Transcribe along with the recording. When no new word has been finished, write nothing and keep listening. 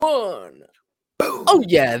One. Boom. Oh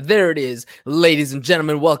yeah, there it is. Ladies and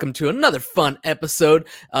gentlemen, welcome to another fun episode.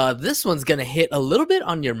 This one's gonna hit a little bit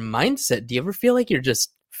on your mindset. Do you ever feel like you're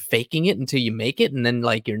just faking it until you make it and then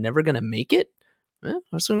like you're never gonna make it? Well,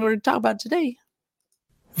 that's what we're gonna talk about today.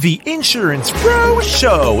 The Insurance Bro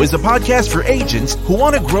Show is a podcast for agents who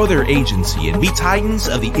want to grow their agency and be titans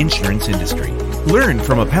of the insurance industry. Learn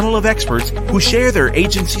from a panel of experts who share their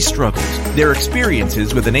agency struggles, their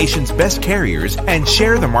experiences with the nation's best carriers, and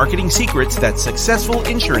share the marketing secrets that successful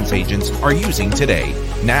insurance agents are using today.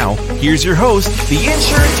 Now, here's your host, the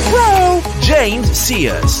Insurance Bro, James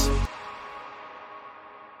Cias.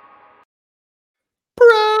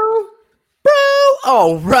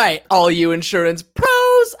 All right, all you insurance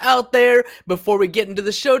pros out there. Before we get into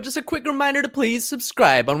the show, just a quick reminder to please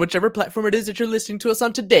subscribe on whichever platform it is that you're listening to us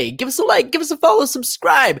on today. Give us a like, give us a follow,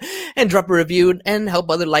 subscribe, and drop a review and help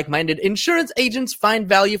other like-minded insurance agents find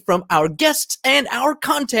value from our guests and our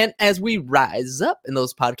content as we rise up in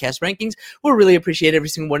those podcast rankings. We'll really appreciate every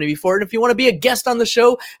single one of you for it. If you want to be a guest on the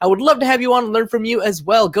show, I would love to have you on and learn from you as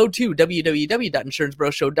well. Go to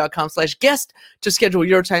www.insurancebroshow.com/guest to schedule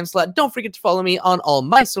your time slot. Don't forget to follow me on all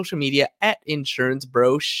my social media at Insurance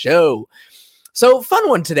Bro Show. So fun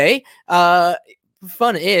one today.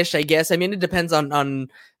 Fun-ish, I guess. I mean, it depends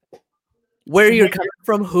on where you're coming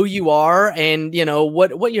from, who you are, and you know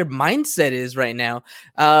what your mindset is right now.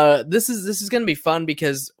 This is going to be fun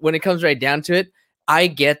because when it comes right down to it, I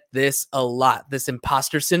get this a lot. This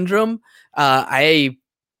imposter syndrome. I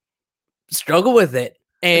struggle with it.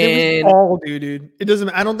 And we all do, dude. It doesn't.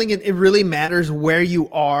 I don't think it really matters where you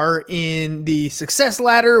are in the success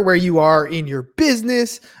ladder, where you are in your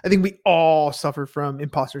business. I think we all suffer from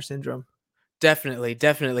imposter syndrome. Definitely.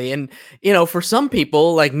 And you know, for some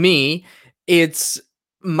people like me, it's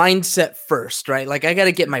mindset first, right? Like I got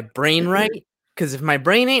to get my brain right, because if my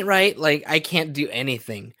brain ain't right, like I can't do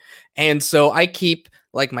anything. And so I keep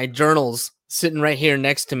like my journals sitting right here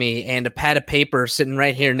next to me and a pad of paper sitting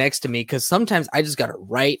right here next to me, because sometimes I just got to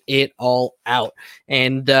write it all out.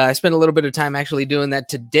 And I spent a little bit of time actually doing that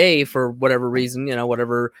today for whatever reason, you know,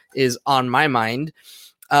 whatever is on my mind.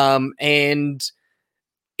 And,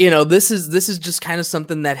 you know, this is just kind of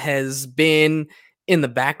something that has been in the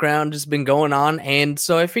background, just been going on. And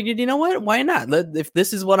so I figured, you know what, why not? If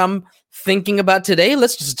this is what I'm thinking about today,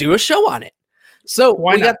 let's just do a show on it. So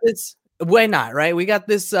got this. Why not, right? We got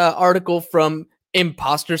this article from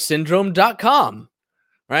impostersyndrome.com,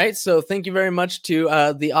 right? So thank you very much to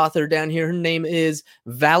the author down here. Her name is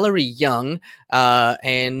Valerie Young.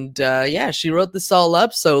 Yeah, she wrote this all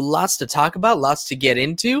up. So lots to talk about, lots to get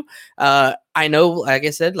into. I know, like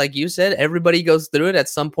I said, like you said, everybody goes through it at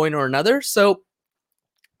some point or another. So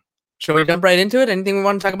shall we jump right into it? Anything we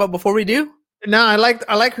want to talk about before we do? No, I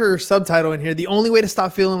like her subtitle in here. The only way to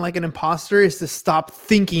stop feeling like an imposter is to stop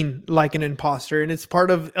thinking like an imposter. And it's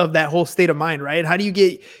part of that whole state of mind, right? How do you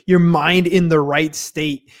get your mind in the right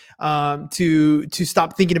state to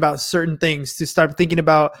stop thinking about certain things, to start thinking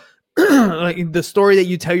about like the story that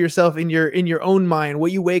you tell yourself in your own mind?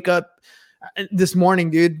 What you wake up this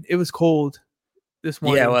morning, dude, it was cold this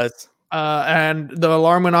morning. Yeah, it was. And the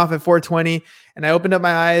alarm went off at 4:20 and I opened up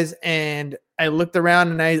my eyes and I looked around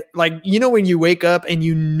and I like, you know, when you wake up and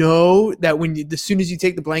you know that as soon as you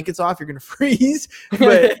take the blankets off, you're going to freeze.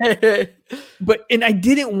 But and I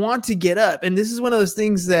didn't want to get up. And this is one of those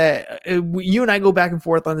things that you and I go back and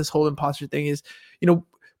forth on this whole imposter thing is, you know,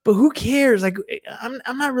 but who cares? Like,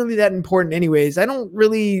 I'm not really that important anyways. I don't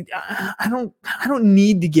need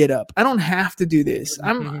to get up. I don't have to do this.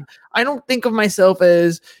 I don't think of myself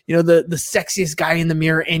as, you know, the sexiest guy in the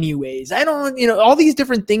mirror anyways. I don't, you know, all these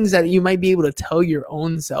different things that you might be able to tell your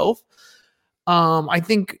own self. I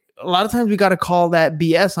think a lot of times we got to call that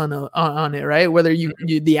BS on it, right? Whether you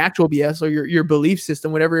the actual BS or your belief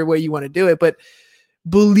system, whatever way you want to do it, but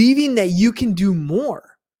believing that you can do more.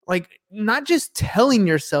 Like not just telling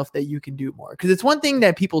yourself that you can do more, because it's one thing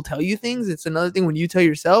that people tell you things. It's another thing when you tell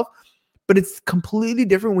yourself, but it's completely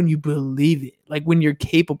different when you believe it, like when you're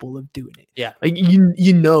capable of doing it. Yeah. Like,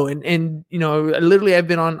 you know, and, you know, literally I've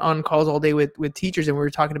been on calls all day with teachers and we were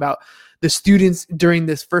talking about the students during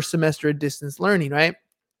this first semester of distance learning, right?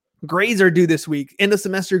 Grades are due this week, end of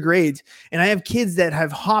semester grades. And I have kids that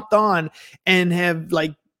have hopped on and have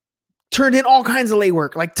like turned in all kinds of late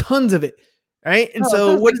work, like tons of it. Right. And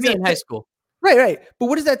so what does that in high school? Right. But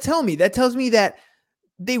what does that tell me? That tells me that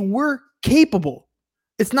they were capable.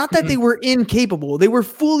 It's not that they were incapable. They were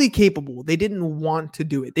fully capable. They didn't want to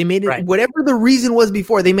do it. They made it, Right. whatever the reason was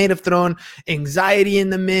before, they may have thrown anxiety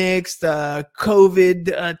in the mix,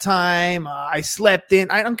 COVID time, I slept in.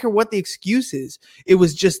 I don't care what the excuse is. It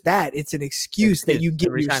was just that. It's an excuse that you give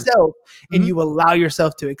every time. yourself, and you allow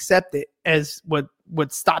yourself to accept it as what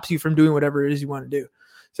stops you from doing whatever it is you want to do.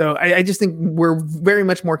 So I just think we're very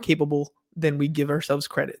much more capable than we give ourselves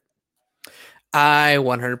credit. I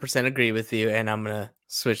 100% agree with you, and I'm gonna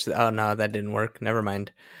switch. Oh no, that didn't work. Never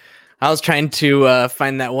mind. I was trying to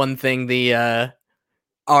find that one thing.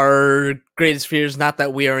 Our greatest fear is not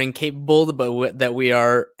that we are incapable, but that we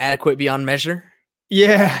are adequate beyond measure.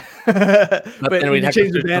 Yeah, but then we'd have to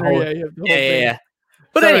change the banner. You have the whole thing. Yeah.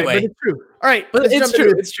 But It's anyway, but it's true. All right, but it's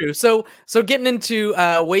true. It's true. So getting into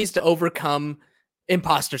ways to overcome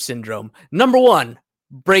imposter syndrome. Number 1,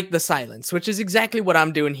 break the silence, which is exactly what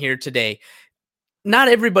I'm doing here today. Not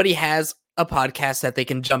everybody has a podcast that they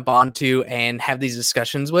can jump onto and have these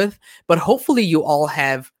discussions with, but hopefully you all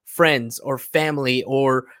have friends or family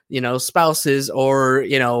or, spouses or,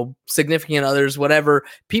 significant others, whatever,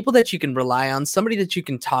 people that you can rely on, somebody that you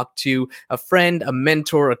can talk to, a friend, a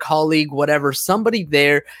mentor, a colleague, whatever, somebody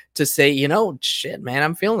there to say, shit, man,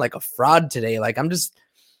 I'm feeling like a fraud today. Like I'm just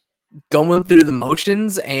going through the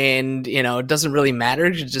motions and, it doesn't really matter.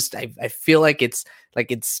 It's just, I feel like it's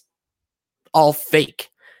all fake,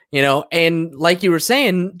 and like you were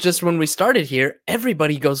saying, just when we started here,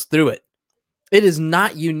 everybody goes through it. It is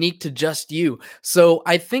not unique to just you. So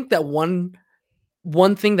I think that one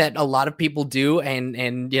thing that a lot of people do, and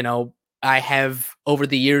I have over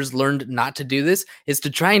the years learned not to do this, is to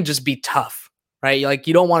try and just be tough, right? Like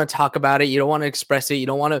you don't want to talk about it, you don't want to express it, you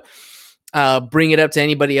don't want to bring it up to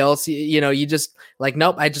anybody else. You just like,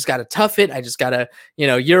 nope, I just got to tough it. I just got to,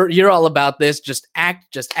 you're all about this. Just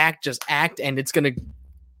act, and it's going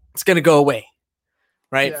to go away.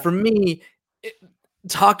 Right. Yeah. For me,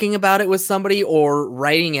 talking about it with somebody or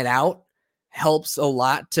writing it out helps a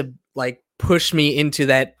lot to like push me into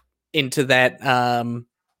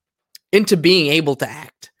being able to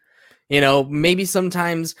act. Maybe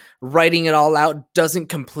sometimes writing it all out doesn't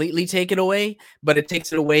completely take it away, but it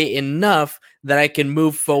takes it away enough that I can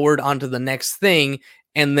move forward onto the next thing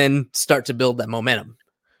and then start to build that momentum.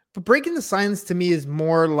 But breaking the silence to me is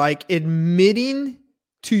more like admitting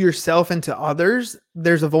to yourself and to others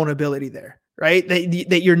there's a vulnerability there, right?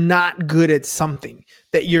 That you're not good at something,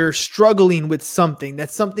 that you're struggling with something,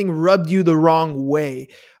 that something rubbed you the wrong way.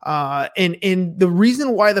 And the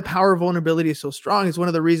reason why the power of vulnerability is so strong is one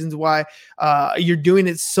of the reasons why you're doing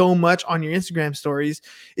it so much on your Instagram stories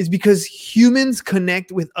is because humans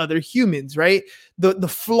connect with other humans, right? The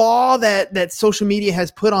flaw that social media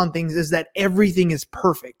has put on things is that everything is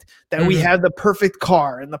perfect, that we have the perfect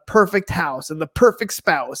car and the perfect house and the perfect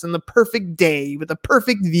spouse and the perfect day with a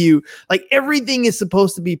perfect view. Like everything is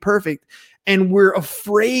supposed to be perfect. And we're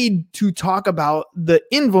afraid to talk about the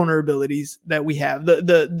invulnerabilities that we have,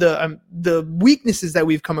 the weaknesses that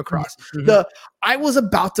we've come across. I was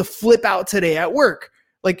about to flip out today at work.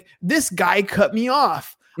 Like this guy cut me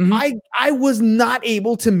off. I was not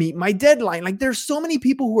able to meet my deadline. Like there's so many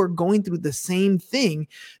people who are going through the same thing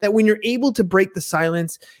that when you're able to break the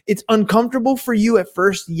silence, it's uncomfortable for you at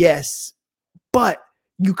first. Yes, but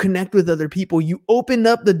you connect with other people. You open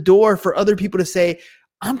up the door for other people to say,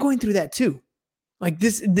 I'm going through that too. Like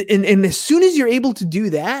this. And as soon as you're able to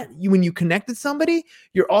do that, when you connect with somebody,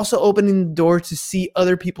 you're also opening the door to see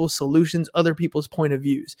other people's solutions, other people's point of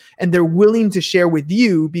views, and they're willing to share with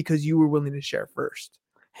you because you were willing to share first.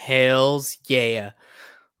 Hells yeah.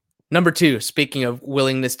 Number 2, speaking of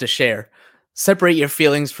willingness to share, separate your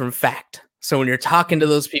feelings from fact. So when you're talking to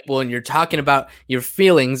those people and you're talking about your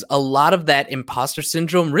feelings, a lot of that imposter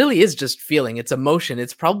syndrome really is just feeling. It's emotion.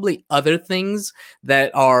 It's probably other things that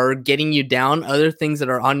are getting you down, other things that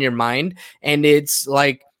are on your mind. And it's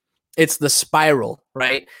like, it's the spiral,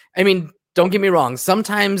 right? I mean, don't get me wrong.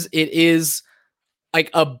 Sometimes it is like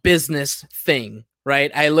a business thing, right?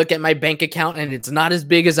 I look at my bank account and it's not as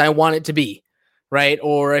big as I want it to be, right?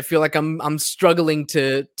 Or I feel like I'm struggling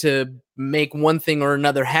to make one thing or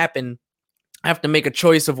another happen. I have to make a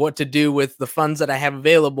choice of what to do with the funds that I have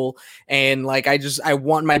available. And like, I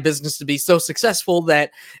want my business to be so successful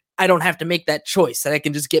that I don't have to make that choice, that I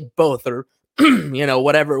can just get both or,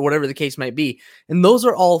 whatever the case might be. And those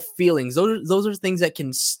are all feelings. Those are things that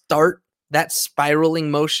can start that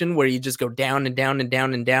spiraling motion where you just go down and down and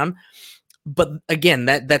down and down. But again,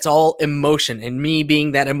 that's all emotion, and me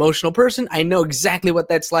being that emotional person, I know exactly what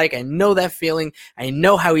that's like. I know that feeling. I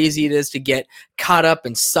know how easy it is to get caught up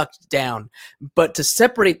and sucked down. But to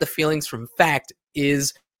separate the feelings from fact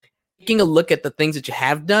is taking a look at the things that you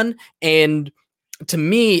have done and to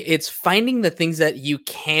me, it's finding the things that you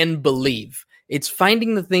can believe. It's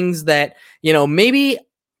finding the things that, maybe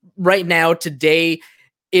right now, today,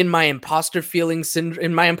 in my imposter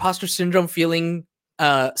syndrome feeling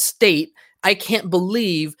state, I can't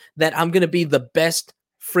believe that I'm going to be the best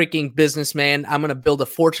freaking businessman. I'm going to build a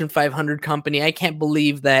Fortune 500 company. I can't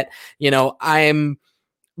believe that, I'm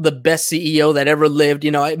the best CEO that ever lived.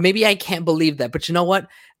 Maybe I can't believe that, but you know what?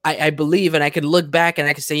 I believe, and I can look back and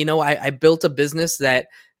I can say, I built a business that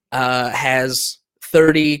has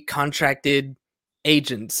 30 contracted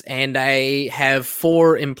agents, and I have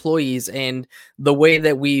 4 employees, and the way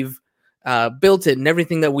that we've built it and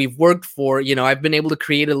everything that we've worked for, I've been able to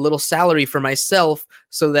create a little salary for myself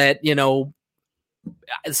so that,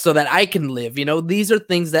 so that I can live. These are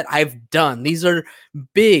things that I've done. These are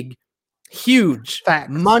big, huge,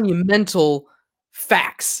 Facts. monumental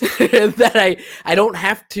facts that I don't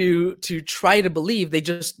have to try to believe. They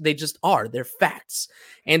just are. They're facts.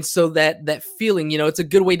 And so that feeling, it's a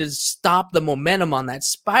good way to stop the momentum on that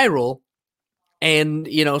spiral and,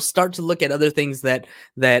 start to look at other things that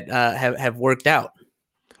have worked out.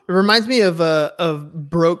 It reminds me of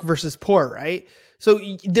broke versus poor, right? So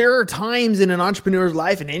there are times in an entrepreneur's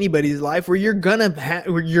life and anybody's life where you're gonna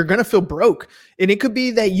feel broke, and it could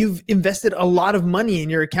be that you've invested a lot of money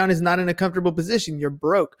and your account is not in a comfortable position. You're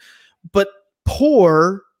broke, but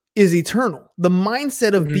poor is eternal. The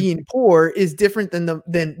mindset of being poor is different than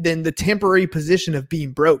the temporary position of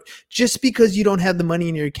being broke. Just because you don't have the money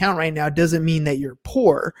in your account right now doesn't mean that you're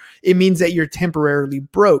poor. It means that you're temporarily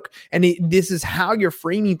broke. And this is how you're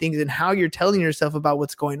framing things and how you're telling yourself about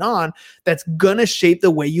what's going on. That's going to shape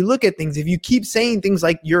the way you look at things. If you keep saying things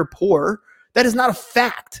like you're poor, that is not a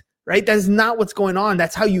fact, right? That is not what's going on.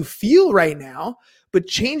 That's how you feel right now. But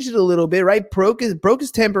change it a little bit, right? Broke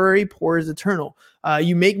is temporary, poor is eternal.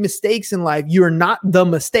 You make mistakes in life. You are not the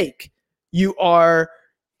mistake. You are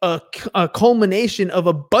a culmination of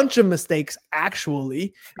a bunch of mistakes,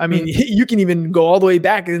 actually. I mean, you can even go all the way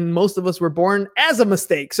back, and most of us were born as a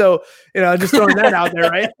mistake. So, just throwing that out there,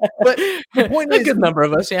 right? But the point is, a good number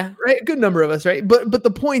of us, yeah. Right? A good number of us, right? But the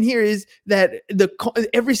point here is that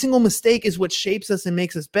every single mistake is what shapes us and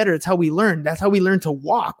makes us better. It's how we learn. That's how we learn to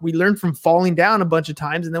walk. We learn from falling down a bunch of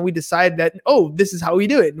times, and then we decide that, oh, this is how we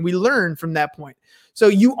do it. And we learn from that point. So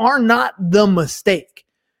you are not the mistake.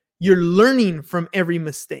 You're learning from every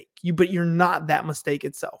mistake, but you're not that mistake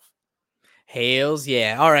itself. Hails,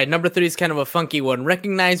 yeah. All right, number 3 is kind of a funky one.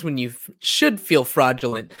 Recognize when you should feel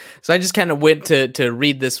fraudulent. So I just kind of went to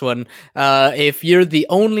read this one. If you're the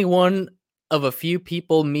only one of a few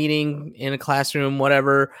people meeting in a classroom,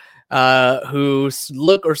 whatever, who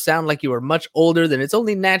look or sound like you are much older, then it's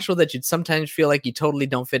only natural that you'd sometimes feel like you totally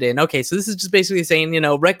don't fit in. Okay, so this is just basically saying,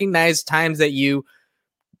 recognize times that you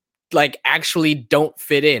actually don't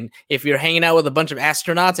fit in. If you're hanging out with a bunch of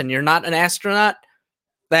astronauts and you're not an astronaut,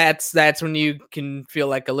 that's when you can feel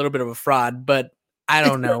like a little bit of a fraud. But I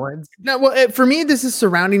don't know. No, well, for me, this is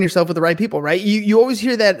surrounding yourself with the right people, right? You always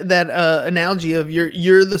hear that analogy of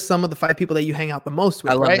you're the sum of the 5 people that you hang out the most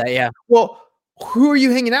with. I love right? that. Yeah. Well, who are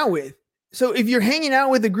you hanging out with? So if you're hanging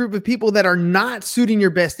out with a group of people that are not suiting your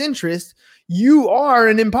best interest, you are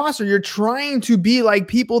an imposter. You're trying to be like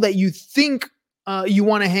people that you think you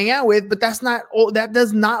want to hang out with, but that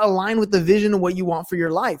does not align with the vision of what you want for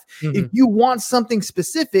your life. If you want something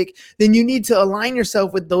specific, then you need to align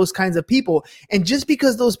yourself with those kinds of people. And just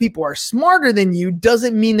because those people are smarter than you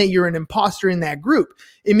doesn't mean that you're an imposter in that group.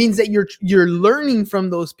 It means that you're learning from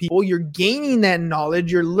those people, you're gaining that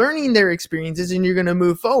knowledge, you're learning their experiences, and you're going to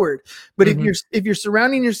move forward. But if you're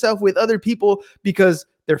surrounding yourself with other people because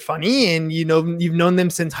they're funny and you've known them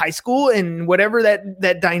since high school and whatever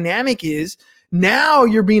that dynamic is, now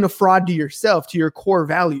you're being a fraud to yourself, to your core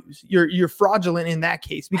values. You're fraudulent in that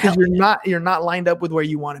case because you're not lined up with where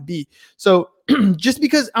you want to be. So just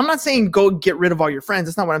because I'm not saying go get rid of all your friends,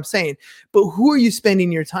 that's not what I'm saying. But who are you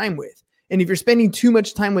spending your time with? And if you're spending too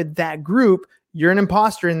much time with that group, you're an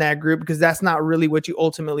imposter in that group because that's not really what you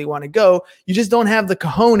ultimately want to go. You just don't have the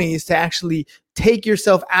cojones to actually take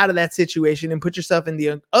yourself out of that situation and put yourself in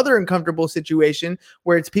the other uncomfortable situation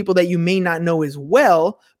where it's people that you may not know as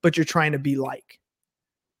well, but you're trying to be like.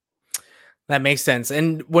 That makes sense.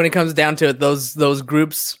 And when it comes down to it, those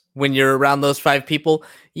groups, when you're around those 5 people,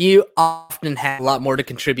 you often have a lot more to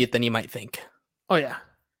contribute than you might think. Oh, yeah.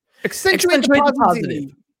 Accentuate the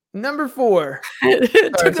positive. Number 4. Took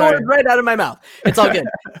the word right out of my mouth. It's all good.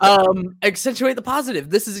 Accentuate the positive.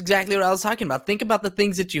 This is exactly what I was talking about. Think about the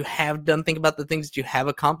things that you have done. Think about the things that you have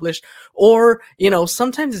accomplished. Or,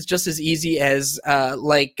 sometimes it's just as easy as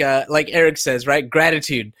like Eric says, right?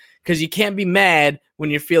 Gratitude. Because you can't be mad when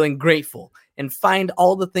you're feeling grateful. and find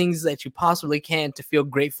all the things that you possibly can to feel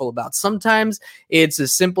grateful about. Sometimes it's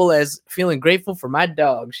as simple as feeling grateful for my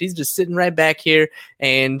dog. She's just sitting right back here,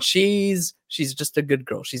 and she's just a good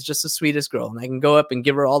girl. She's just the sweetest girl, and I can go up and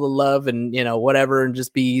give her all the love and, you know, whatever, and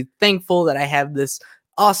just be thankful that I have this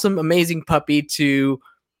awesome, amazing puppy to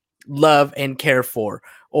love and care for.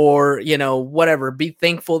 Or, you know, whatever, be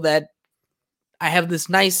thankful that I have this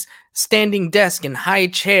nice standing desk and high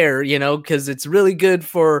chair, you know, because it's really good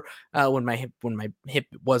for when my hip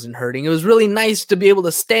wasn't hurting. It was really nice to be able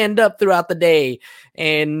to stand up throughout the day,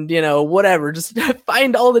 and, you know, whatever. Just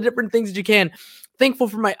find all the different things that you can. Thankful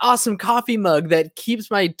for my awesome coffee mug that keeps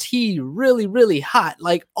my tea really, really hot,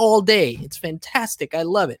 like all day. It's fantastic. I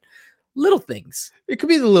love it. Little things. It could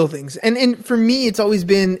be the little things. And for me, it's always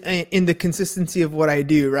been in the consistency of what I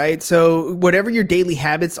do, right? So whatever your daily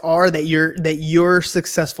habits are that you're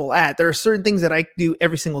successful at, there are certain things that I do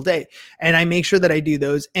every single day, and I make sure that I do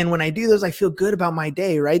those. And when I do those, I feel good about my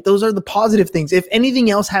day, right? Those are the positive things. If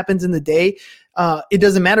anything else happens in the day, it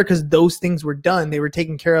doesn't matter, because those things were done. They were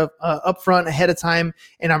taken care of up front ahead of time,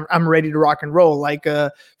 and I'm ready to rock and roll. Like,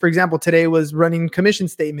 for example, today was running commission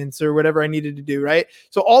statements or whatever I needed to do, right?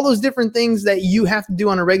 So all those different things that you have to do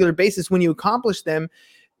on a regular basis, when you accomplish them,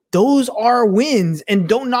 those are wins. And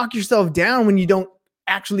don't knock yourself down when you don't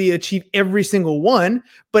actually achieve every single one.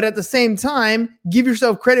 But at the same time, give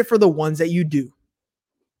yourself credit for the ones that you do.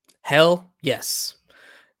 Hell yes.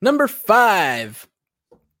 Number 5.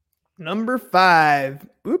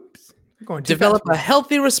 Oops. Develop a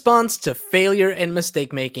healthy response to failure and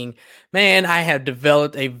mistake making. Man, I have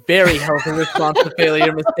developed a very healthy response to failure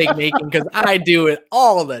and mistake making, because I do it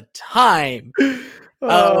all the time.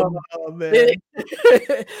 Man.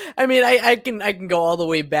 I mean, I can go all the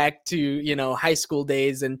way back to, you know, high school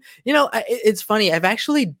days. And, you know, it's funny. I've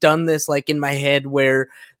actually done this like in my head, where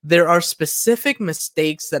there are specific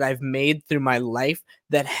mistakes that I've made through my life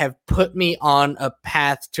that have put me on a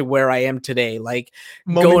path to where I am today. Like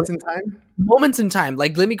Moments in time.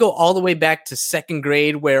 Like, let me go all the way back to 2nd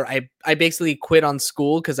grade, where I basically quit on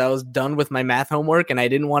school because I was done with my math homework and I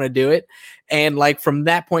didn't want to do it. And like from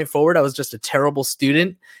that point forward, I was just a terrible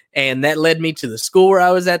student. And that led me to the school where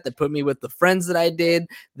I was at, that put me with the friends that I did,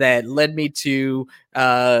 that led me to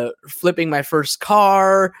flipping my first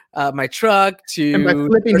car, my truck. And by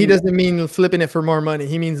flipping, he doesn't mean flipping it for more money.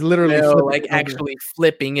 He means literally actually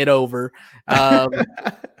flipping it over,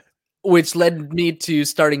 which led me to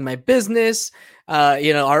starting my business,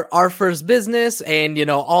 you know, our first business. And, you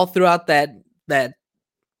know, all throughout that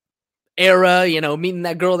era, you know, meeting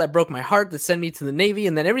that girl that broke my heart, that sent me to the Navy,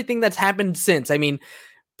 and then everything that's happened since. I mean,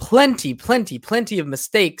 plenty of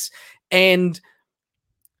mistakes. And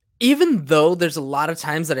even though there's a lot of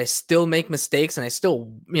times that I still make mistakes, and I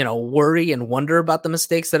still, you know, worry and wonder about the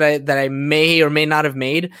mistakes that I may or may not have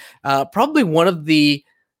made, probably one of the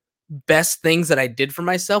best things that I did for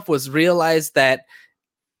myself was realize that,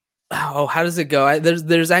 how does it go?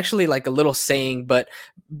 There's actually like a little saying, but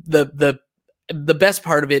the best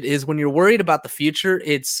part of it is, when you're worried about the future,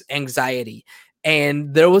 it's anxiety.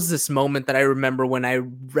 And there was this moment that I remember when I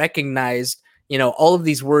recognized, you know, all of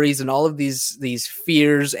these worries and all of these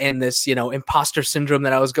fears and this, you know, imposter syndrome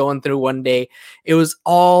that I was going through one day. It was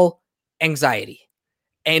all anxiety.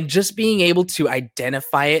 And just being able to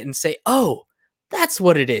identify it and say, oh, that's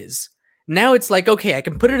what it is. Now it's like, okay, I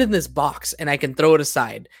can put it in this box and I can throw it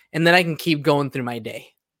aside, and then I can keep going through my day.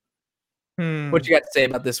 What you got to say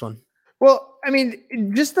about this one? Well, I mean,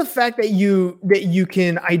 just the fact that you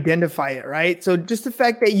can identify it, right? So just the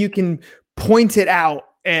fact that you can point it out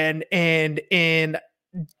and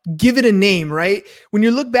give it a name, right? When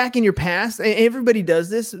you look back in your past, and everybody does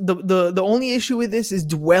this, the only issue with this is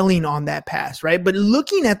dwelling on that past, right? But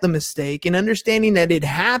looking at the mistake and understanding that it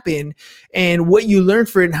happened and what you learned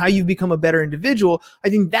for it and how you've become a better individual, I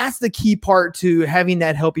think that's the key part to having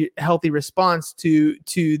that healthy response to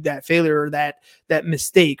that failure or that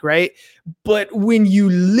mistake, right? But when you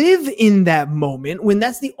live in that moment, when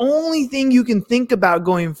that's the only thing you can think about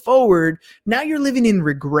going forward, now you're living in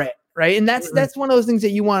regret. Right. And that's one of those things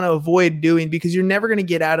that you want to avoid doing, because you're never going to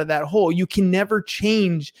get out of that hole. You can never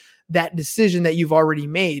change that decision that you've already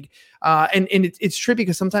made. And it's trippy,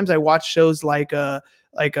 because sometimes I watch shows like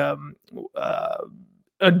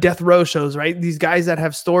death row shows, right? These guys that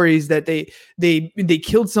have stories that they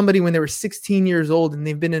killed somebody when they were 16 years old, and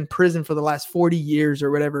they've been in prison for the last 40 years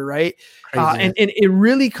or whatever, right? And it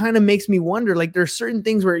really kind of makes me wonder, like, there's certain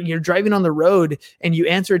things where you're driving on the road and you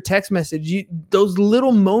answer a text message, those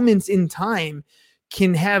little moments in time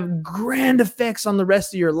can have grand effects on the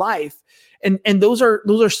rest of your life. And those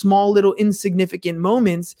are small little insignificant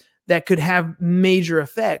moments that could have major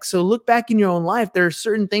effects. So look back in your own life. There are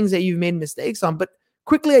certain things that you've made mistakes on, but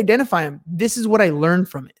quickly identify them. This is what I learned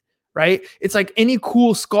from it, right? It's like any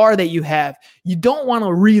cool scar that you have. You don't want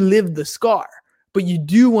to relive the scar, but you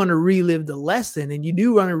do want to relive the lesson, and you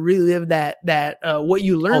do want to relive that what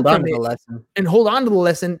you learned from it, and hold on to the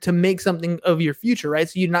lesson to make something of your future, right?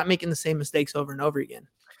 So you're not making the same mistakes over and over again.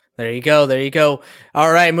 There you go. There you go.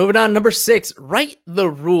 All right, moving on. Number 6, write the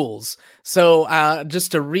rules. So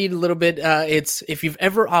just to read a little bit, it's if you've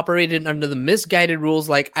ever operated under the misguided rules,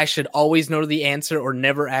 like I should always know the answer or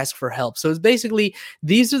never ask for help. So it's basically,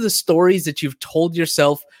 these are the stories that you've told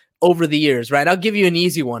yourself over the years, right? I'll give you an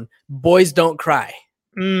easy one. Boys don't cry,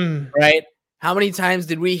 right? How many times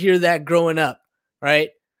did we hear that growing up, right?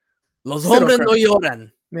 Los hombres no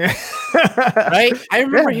lloran. Yeah. Right? I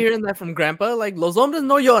remember hearing that from grandpa, like, los hombres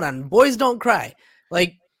no lloran, boys don't cry.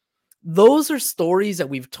 Like, those are stories that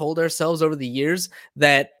we've told ourselves over the years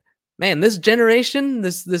that, man, this generation,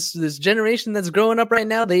 this generation that's growing up right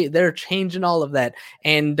now, they're changing all of that.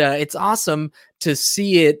 And it's awesome to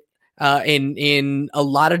see it in a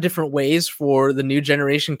lot of different ways for the new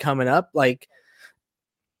generation coming up. Like,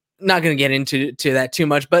 not going to get into that too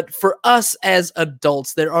much, but for us as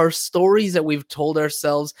adults, there are stories that we've told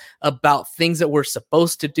ourselves about things that we're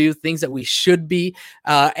supposed to do, things that we should be.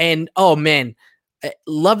 And oh man, I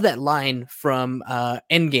love that line from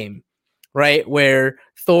Endgame, right? Where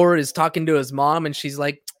Thor is talking to his mom and she's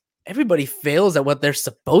like, everybody fails at what they're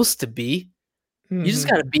supposed to be. You just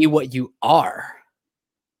got to be what you are.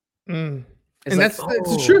 And like, that's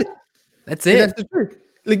the truth. That's it. That's the truth.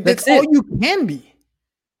 Like, that's all you can be.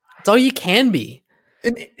 It's all you can be.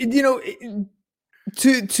 And you know,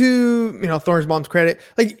 to Thor's mom's credit,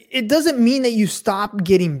 like, it doesn't mean that you stop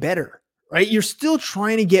getting better, right? You're still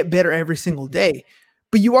trying to get better every single day,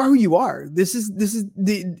 but you are who you are.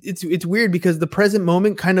 It's weird because the present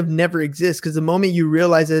moment kind of never exists, because the moment you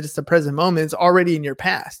realize that it's the present moment, it's already in your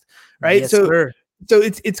past, right? Yes, sir. So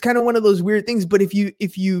it's kind of one of those weird things. But if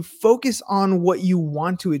you focus on what you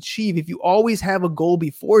want to achieve, if you always have a goal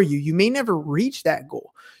before you, you may never reach that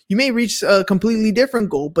goal. You may reach a completely different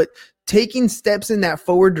goal, but taking steps in that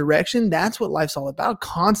forward direction, that's what life's all about.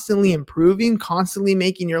 Constantly improving, constantly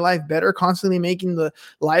making your life better, constantly making the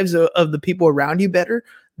lives of the people around you better.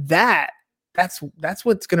 That's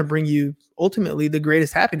what's going to bring you ultimately the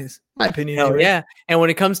greatest happiness, in my opinion. Hell yeah. And when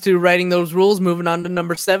it comes to writing those rules, moving on to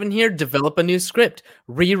number 7 here, develop a new script,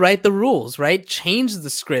 rewrite the rules, right? Change the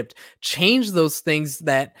script, change those things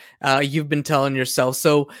that you've been telling yourself.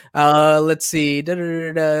 So let's see,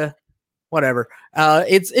 whatever.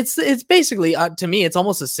 It's basically, to me, it's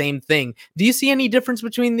almost the same thing. Do you see any difference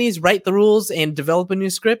between these, write the rules and develop a new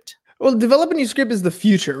script? Well, developing your script is the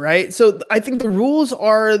future, right? So I think the rules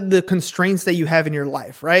are the constraints that you have in your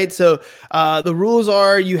life, right? So the rules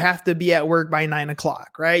are you have to be at work by 9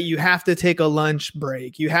 o'clock, right? You have to take a lunch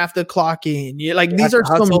break. You have to clock in. These are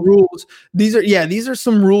some rules. These are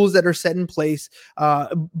some rules that are set in place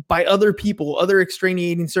by other people, other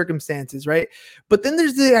extenuating circumstances, right? But then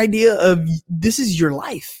there's the idea of this is your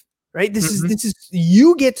life, right? This is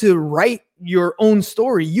you get to write your own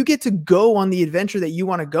story. You get to go on the adventure that you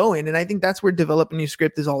want to go in. And I think that's where developing your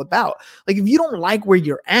script is all about. Like, if you don't like where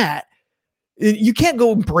you're at, you can't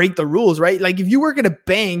go break the rules, right? Like, if you work at a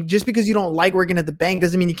bank, just because you don't like working at the bank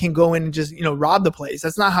doesn't mean you can go in and just, rob the place.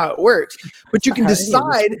 That's not how it works. But you can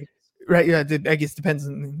decide. Right. Yeah. I guess it depends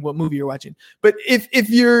on what movie you're watching. But if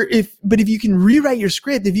you can rewrite your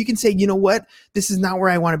script, if you can say, you know what, this is not where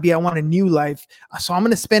I want to be. I want a new life. So I'm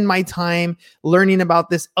going to spend my time learning about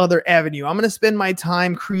this other avenue. I'm going to spend my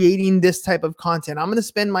time creating this type of content. I'm going to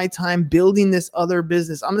spend my time building this other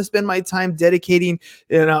business. I'm going to spend my time dedicating,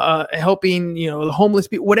 helping, the homeless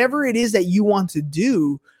people, whatever it is that you want to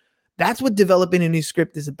do. That's what developing a new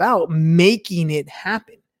script is about, making it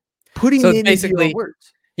happen, putting it into your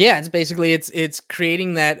words. Yeah, it's basically it's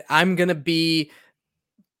creating that I'm going to be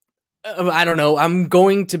I'm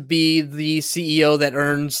going to be the CEO that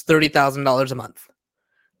earns $30,000 a month.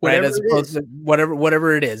 Right, as opposed to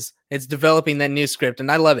whatever it is. It's developing that new script, and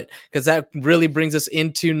I love it because that really brings us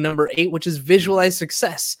into number 8, which is visualize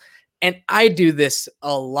success. And I do this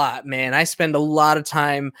a lot, man. I spend a lot of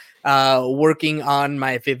time working on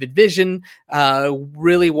my vivid vision,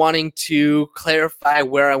 really wanting to clarify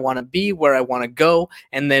where I want to be, where I want to go,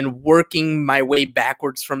 and then working my way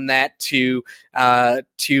backwards from that to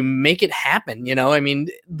make it happen.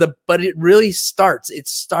 But it really starts. It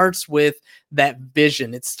starts with that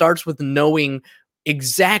vision. It starts with knowing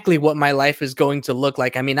exactly what my life is going to look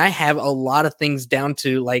like. I mean, I have a lot of things down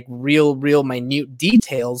to like real minute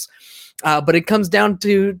details, but it comes down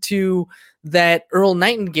to that Earl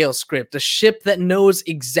Nightingale script, a ship that knows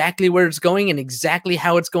exactly where it's going and exactly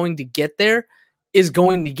how it's going to get there is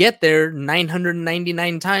going to get there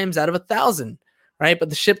 999 times out of 1,000, right? But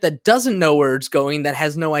the ship that doesn't know where it's going, that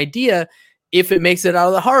has no idea, if it makes it out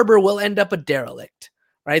of the harbor, will end up a derelict,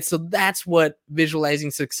 right? So that's what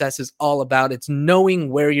visualizing success is all about. It's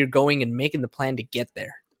knowing where you're going and making the plan to get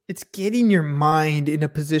there. It's getting your mind in a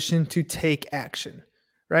position to take action,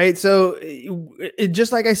 right? So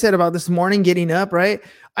just like I said about this morning, getting up, right?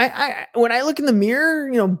 I when I look in the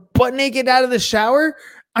mirror, butt naked out of the shower,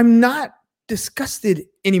 I'm not disgusted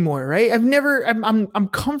anymore, right? I'm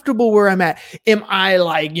comfortable where I'm at. Am I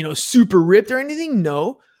like, super ripped or anything?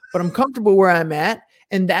 No, but I'm comfortable where I'm at.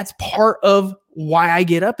 And that's part of why I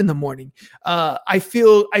get up in the morning. I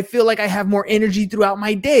feel like I have more energy throughout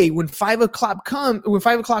my day. When 5 o'clock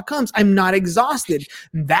comes, I'm not exhausted.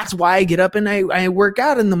 That's why I get up and I work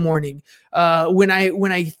out in the morning. When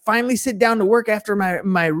I finally sit down to work after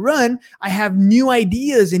my run, I have new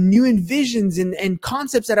ideas and new envisions and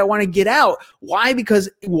concepts that I want to get out. Why? Because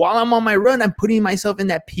while I'm on my run, I'm putting myself in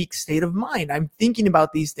that peak state of mind. I'm thinking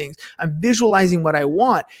about these things. I'm visualizing what I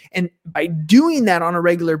want. And by doing that on a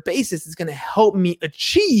regular basis, it's going to help me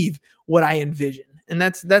achieve what I envision. And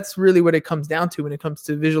that's really what it comes down to when it comes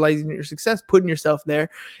to visualizing your success, putting yourself there.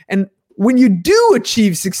 And when you do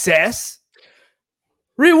achieve success,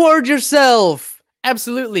 reward yourself.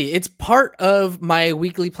 Absolutely. It's part of my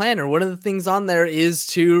weekly planner. One of the things on there is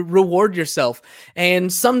to reward yourself.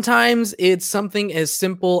 And sometimes it's something as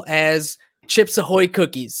simple as Chips Ahoy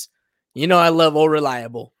cookies. I love Old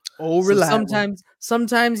Reliable. Sometimes,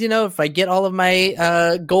 if I get all of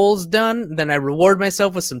my goals done, then I reward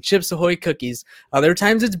myself with some Chips Ahoy cookies. Other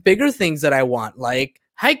times it's bigger things that I want, like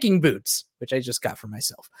hiking boots, which I just got for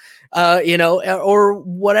myself, or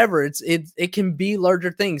whatever. It can be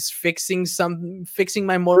larger things. Fixing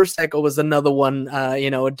my motorcycle was another one,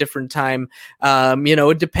 a different time.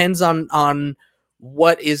 It depends on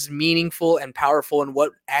what is meaningful and powerful and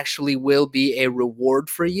what actually will be a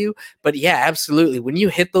reward for you. But yeah, absolutely. When you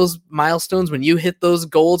hit those milestones, when you hit those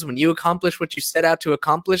goals, when you accomplish what you set out to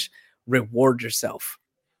accomplish, reward yourself.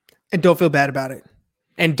 And don't feel bad about it.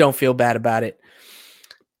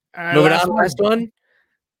 Moving on, last one.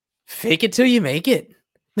 Fake it till you make it.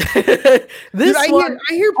 I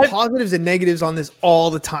hear positives and negatives on this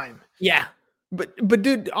all the time. Yeah. But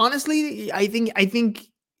dude, honestly, I think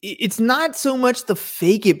it's not so much the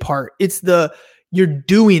fake it part. It's the you're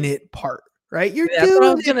doing it part, right? You're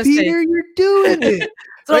doing it, Peter. You're doing it.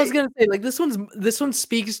 So I was gonna say, like, this one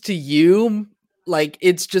speaks to you. Like,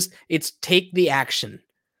 it's take the action.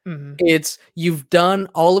 Mm-hmm. It's you've done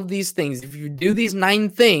all of these things. If you do these 9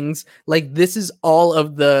 things, like, this is all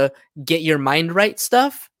of the get your mind right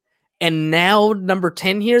stuff. And now number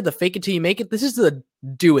 10 here, the fake it till you make it. This is the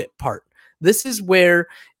do it part. This is where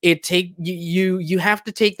you have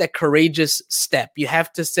to take that courageous step. You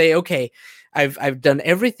have to say, okay, I've done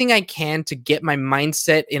everything I can to get my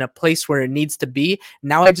mindset in a place where it needs to be.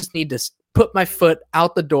 Now I just need to put my foot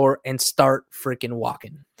out the door and start freaking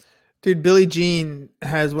walking. Dude, Billie Jean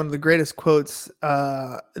has one of the greatest quotes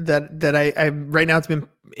that I right now, it's been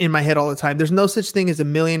in my head all the time. There's no such thing as $1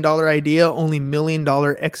 million idea, only $1 million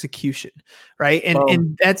execution, right?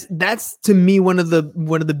 And that's to me one of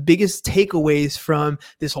the biggest takeaways from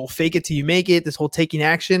this whole fake it till you make it, this whole taking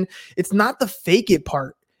action. It's not the fake it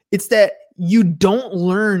part. It's that you don't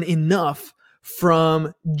learn enough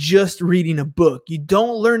from just reading a book. You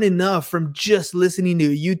don't learn enough from just listening to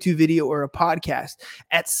a YouTube video or a podcast.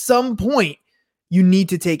 At some point, you need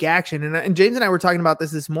to take action. And James and I were talking about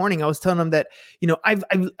this morning. I was telling him that,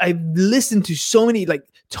 I've listened to so many, like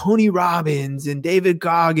Tony Robbins and David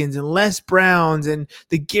Goggins and Les Browns and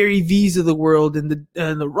the Gary V's of the world and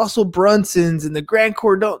the Russell Brunsons and the Grant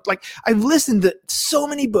Cardone. Like, I've listened to so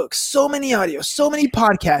many books, so many audios, so many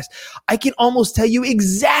podcasts. I can almost tell you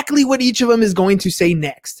exactly what each of them is going to say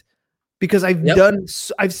next. Because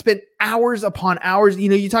I've spent hours upon hours.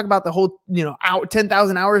 You talk about the whole,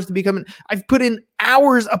 10,000 hours to become. I've put in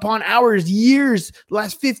hours upon hours, years, the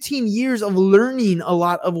last 15 years of learning a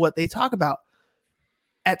lot of what they talk about.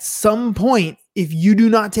 At some point, if you do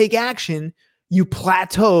not take action, you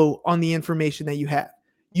plateau on the information that you have.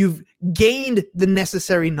 You've gained the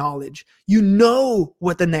necessary knowledge. You know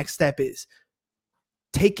what the next step is.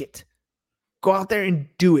 Take it. Go out there and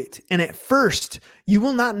do it. And at first, you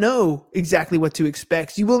will not know exactly what to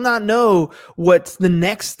expect. You will not know what's the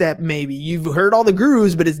next step maybe. You've heard all the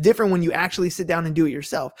gurus, but it's different when you actually sit down and do it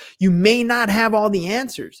yourself. You may not have all the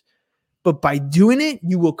answers, but by doing it,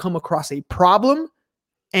 you will come across a problem.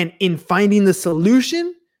 And in finding the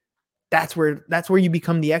solution, that's where you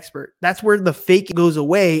become the expert. That's where the fake goes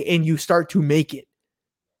away and you start to make it.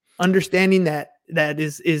 Understanding that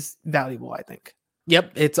is valuable, I think.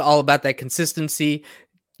 Yep. It's all about that consistency,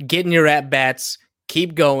 getting your at bats,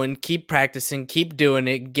 keep going, keep practicing, keep doing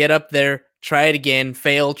it, get up there, try it again,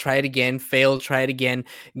 fail, try it again, fail, try it again,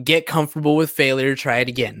 get comfortable with failure, try it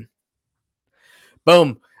again.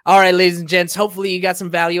 Boom. All right, ladies and gents, hopefully you got some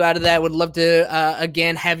value out of that. Would love to,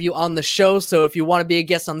 again, have you on the show. So if you want to be a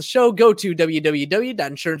guest on the show, go to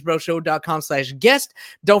www.insurancebroshow.com/guest.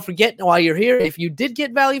 Don't forget, while you're here, if you did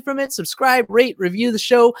get value from it, subscribe, rate, review the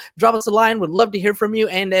show, drop us a line. Would love to hear from you.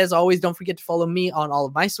 And as always, don't forget to follow me on all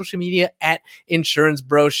of my social media at Insurance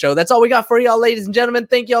Bro Show. That's all we got for y'all, ladies and gentlemen.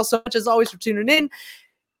 Thank y'all so much, as always, for tuning in.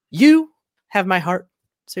 You have my heart.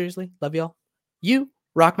 Seriously, love y'all. You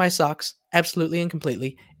rock my socks absolutely and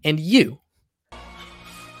completely. And you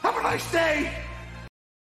have a nice day.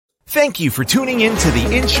 Thank you for tuning in to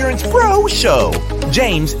the Insurance Bro Show.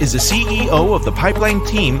 James is the CEO of the Pipeline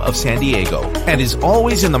team of San Diego and is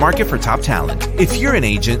always in the market for top talent. If you're an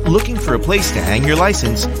agent looking for a place to hang your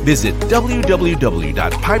license, visit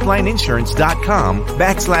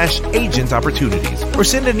www.pipelineinsurance.com/agent opportunities or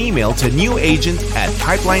send an email to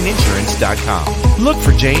newagent@pipelineinsurance.com. Look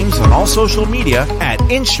for James on all social media at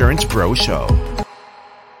Insurance Bro Show.